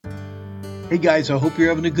Hey guys, I hope you're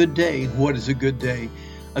having a good day. What is a good day?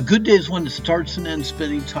 A good day is one that starts and ends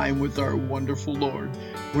spending time with our wonderful Lord.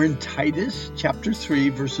 We're in Titus chapter 3,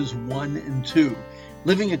 verses 1 and 2.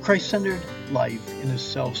 Living a Christ-centered life in a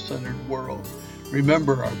self-centered world.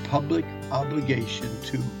 Remember our public obligation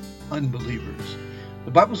to unbelievers.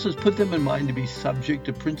 The Bible says, put them in mind to be subject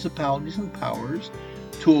to principalities and powers,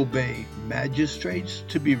 to obey magistrates,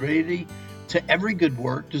 to be ready to every good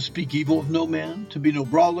work, to speak evil of no man, to be no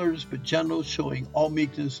brawlers, but gentle, showing all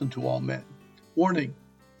meekness unto all men. Warning,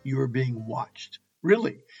 you are being watched.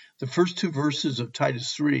 Really, the first two verses of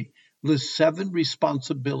Titus 3 list 7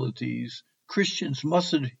 responsibilities Christians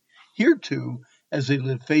must adhere to as they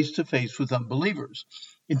live face to face with unbelievers.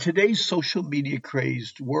 In today's social media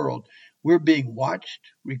crazed world, we're being watched,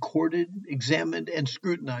 recorded, examined, and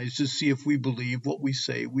scrutinized to see if we believe what we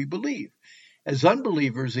say we believe. As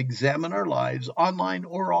unbelievers examine our lives, online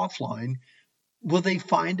or offline, will they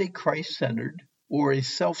find a Christ-centered or a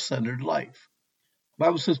self-centered life? The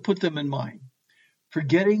Bible says, put them in mind.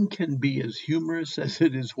 Forgetting can be as humorous as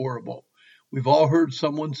it is horrible. We've all heard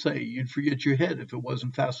someone say, you'd forget your head if it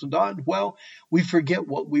wasn't fastened on. Well, we forget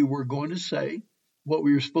what we were going to say, what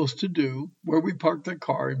we were supposed to do, where we parked the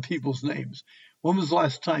car, and people's names. When was the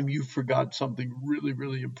last time you forgot something really,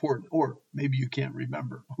 really important? Or maybe you can't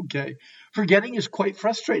remember, okay? Forgetting is quite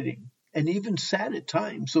frustrating and even sad at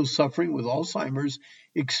times. Those suffering with Alzheimer's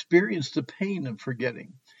experience the pain of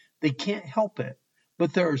forgetting. They can't help it.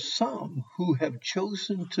 But there are some who have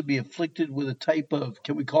chosen to be afflicted with a type of,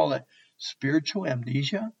 can we call it spiritual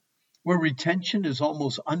amnesia, where retention is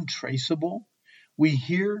almost untraceable. We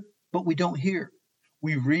hear, but we don't hear.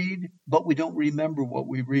 We read, but we don't remember what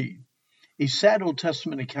we read. A sad Old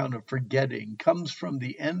Testament account of forgetting comes from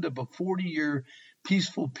the end of a 40-year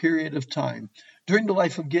peaceful period of time during the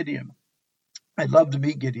life of Gideon. I'd love to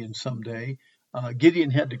meet Gideon someday. Gideon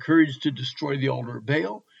had the courage to destroy the altar of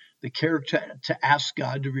Baal, the character to ask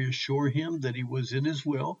God to reassure him that he was in his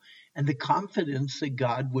will, and the confidence that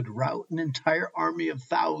God would rout an entire army of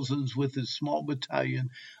thousands with his small battalion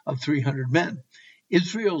of 300 men.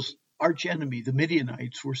 Israel's archenemy, the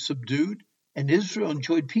Midianites, were subdued, and Israel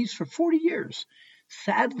enjoyed peace for 40 years.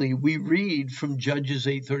 Sadly, we read from Judges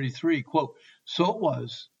 8:33, quote, so it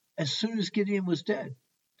was, as soon as Gideon was dead,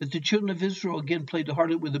 that the children of Israel again played the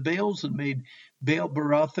harlot with the Baals and made Baal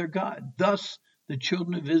Baroth their god. Thus, the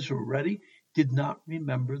children of Israel, did not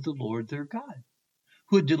remember the Lord their God,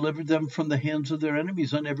 who had delivered them from the hands of their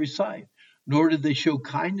enemies on every side. Nor did they show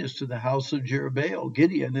kindness to the house of Jerubbaal,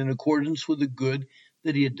 Gideon, in accordance with the good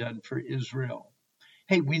that he had done for Israel.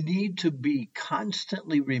 Hey, we need to be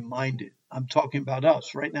constantly reminded, I'm talking about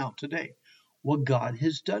us right now, today, what God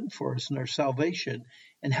has done for us in our salvation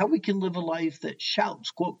and how we can live a life that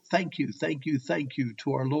shouts, quote, thank you, thank you, thank you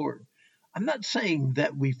to our Lord. I'm not saying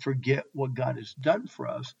that we forget what God has done for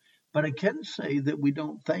us, but I can say that we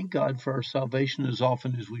don't thank God for our salvation as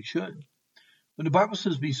often as we should. When the Bible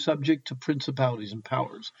says be subject to principalities and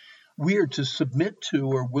powers, we are to submit to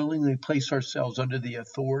or willingly place ourselves under the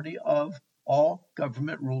authority of all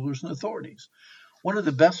government rulers and authorities. One of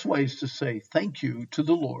the best ways to say thank you to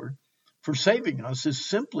the Lord for saving us is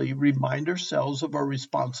simply remind ourselves of our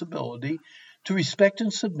responsibility to respect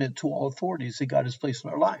and submit to all authorities that God has placed in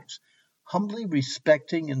our lives. Humbly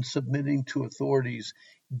respecting and submitting to authorities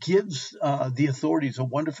gives the authorities a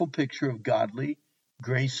wonderful picture of godly,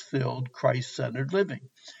 grace-filled, Christ-centered living.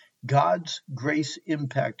 God's grace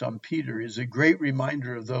impact on Peter is a great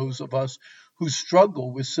reminder of those of us who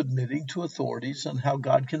struggle with submitting to authorities and how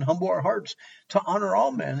God can humble our hearts to honor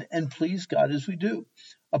all men and please God as we do.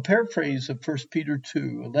 A paraphrase of 1 Peter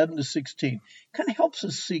 2:11-16 kind of helps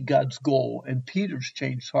us see God's goal and Peter's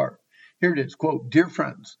changed heart. Here it is, quote, dear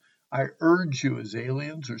friends, I urge you as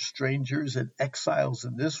aliens or strangers and exiles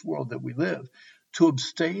in this world that we live, to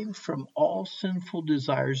abstain from all sinful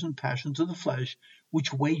desires and passions of the flesh,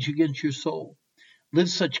 which wage against your soul. Live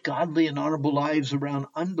such godly and honorable lives around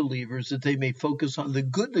unbelievers that they may focus on the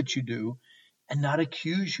good that you do and not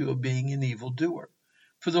accuse you of being an evildoer.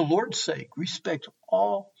 For the Lord's sake, respect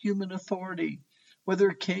all human authority, whether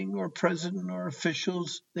a king or president or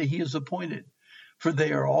officials that he has appointed. For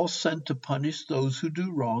they are all sent to punish those who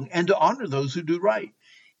do wrong and to honor those who do right.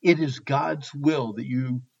 It is God's will that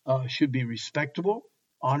you should be respectable,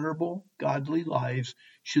 honorable, godly lives,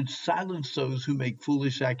 should silence those who make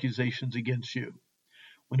foolish accusations against you.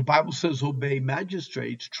 When the Bible says obey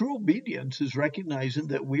magistrates, true obedience is recognizing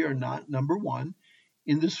that we are not number one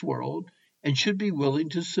in this world and should be willing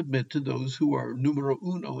to submit to those who are numero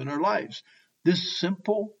uno in our lives. This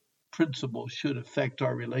simple principle should affect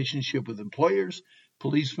our relationship with employers,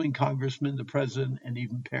 policemen, congressmen, the president, and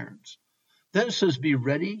even parents. Then it says be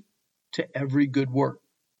ready to every good work.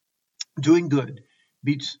 Doing good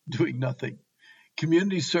beats doing nothing.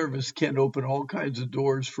 Community service can open all kinds of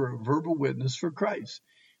doors for a verbal witness for Christ.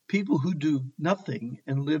 People who do nothing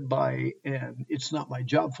and live by an "it's not my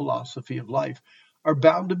job" philosophy of life are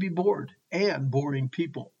bound to be bored and boring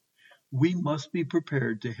people. We must be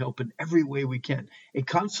prepared to help in every way we can. A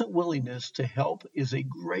constant willingness to help is a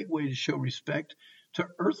great way to show respect to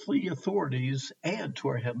earthly authorities and to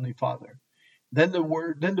our Heavenly Father. Then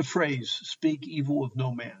the phrase, "speak evil of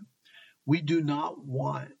no man." We do not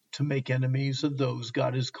want to make enemies of those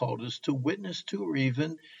God has called us to witness to, or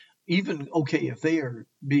even if they are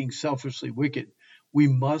being selfishly wicked. We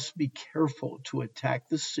must be careful to attack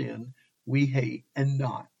the sin we hate and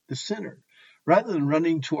not the sinner. Rather than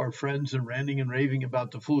running to our friends and ranting and raving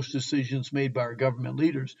about the foolish decisions made by our government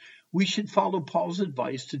leaders, we should follow Paul's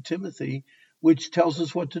advice to Timothy, which tells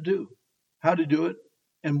us what to do, how to do it,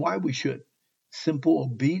 and why we should. Simple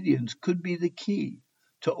obedience could be the key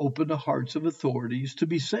to open the hearts of authorities to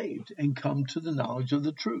be saved and come to the knowledge of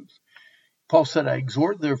the truth. Paul said, "I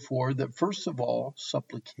exhort, therefore, that first of all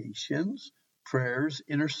supplications, prayers,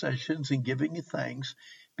 intercessions, and giving of thanks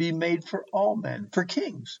be made for all men, for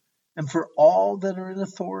kings, and for all that are in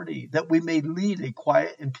authority, that we may lead a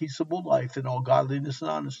quiet and peaceable life in all godliness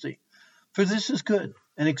and honesty. For this is good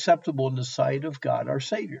and acceptable in the sight of God our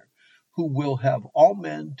Savior, who will have all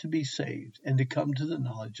men to be saved and to come to the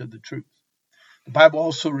knowledge of the truth." The Bible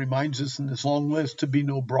also reminds us in this long list to be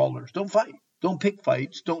no brawlers. Don't fight. Don't pick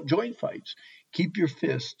fights. Don't join fights. Keep your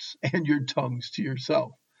fists and your tongues to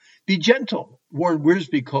yourself. Be gentle. Warren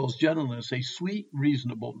Wiersbe calls gentleness a sweet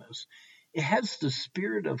reasonableness. It has the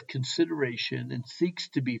spirit of consideration and seeks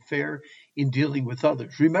to be fair in dealing with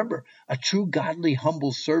others. Remember, a true godly,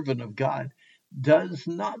 humble servant of God does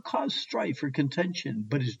not cause strife or contention,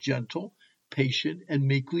 but is gentle, patient, and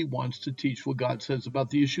meekly wants to teach what God says about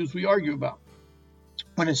the issues we argue about.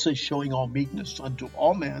 When it says showing all meekness unto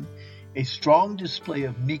all men, a strong display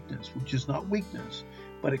of meekness, which is not weakness,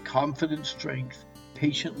 but a confident strength,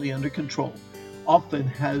 patiently under control, often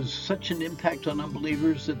has such an impact on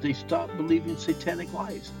unbelievers that they stop believing satanic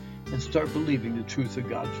lies and start believing the truth of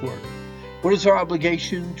God's word. What is our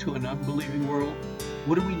obligation to an unbelieving world?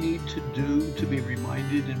 What do we need to do to be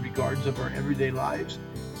reminded in regards of our everyday lives?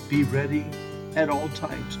 Be ready at all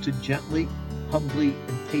times to gently, humbly,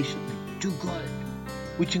 and patiently do good,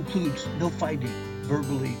 which includes no fighting,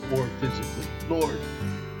 verbally or physically. Lord,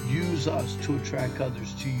 use us to attract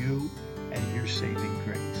others to you and your saving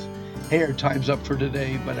grace. Hey, our time's up for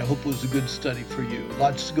today, but I hope it was a good study for you.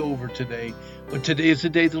 Lots to go over today, but today is the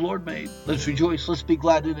day the Lord made. Let's rejoice, let's be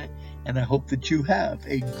glad in it, and I hope that you have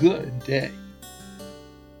a good day.